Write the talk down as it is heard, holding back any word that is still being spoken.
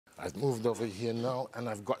I've moved over here now, and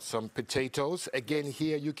I've got some potatoes. Again,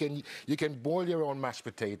 here you can boil your own mashed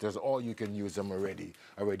potatoes, or you can use them already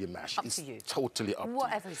mashed. Up to you. Totally up to you.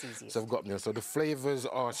 Whatever's easiest. So I've got them. So the flavors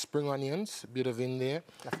are spring onions, a bit of in there.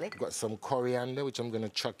 Lovely. I've got some coriander, which I'm going to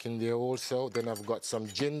chuck in there also. Then I've got some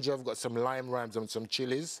ginger, I've got some lime rinds and some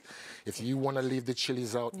chilies. If you want to leave the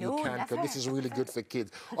chilies out, you can, because this is really good for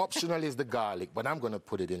kids. Optional is the garlic, but I'm going to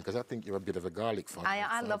put it in because I think you're a bit of a garlic fan.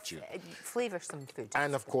 I love flavour some food.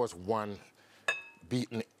 And of course, 1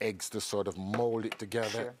 beaten eggs to sort of mold it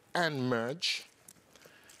together and merge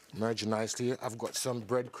nicely. I've got some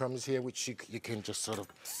breadcrumbs here which you can just sort of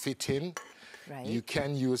fit in. Right. You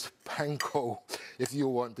can use panko if you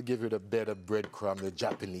want to give it a better breadcrumb, the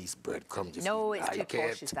Japanese breadcrumb. No, it's too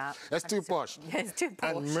posh, is that? That's too posh. Yeah, it's too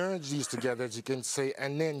posh. And merge these together, as you can say,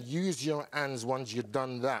 and then use your hands once you've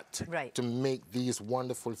done that to make these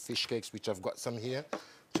wonderful fish cakes, which I've got some here,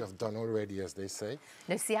 which I've done already, as they say.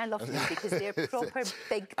 Now, see, I love them because they're proper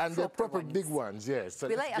big, and they're proper ones. big ones, yes. So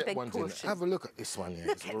we like a big portion. Have a look at this one here.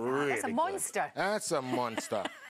 Look at that. That's a monster. That's a monster.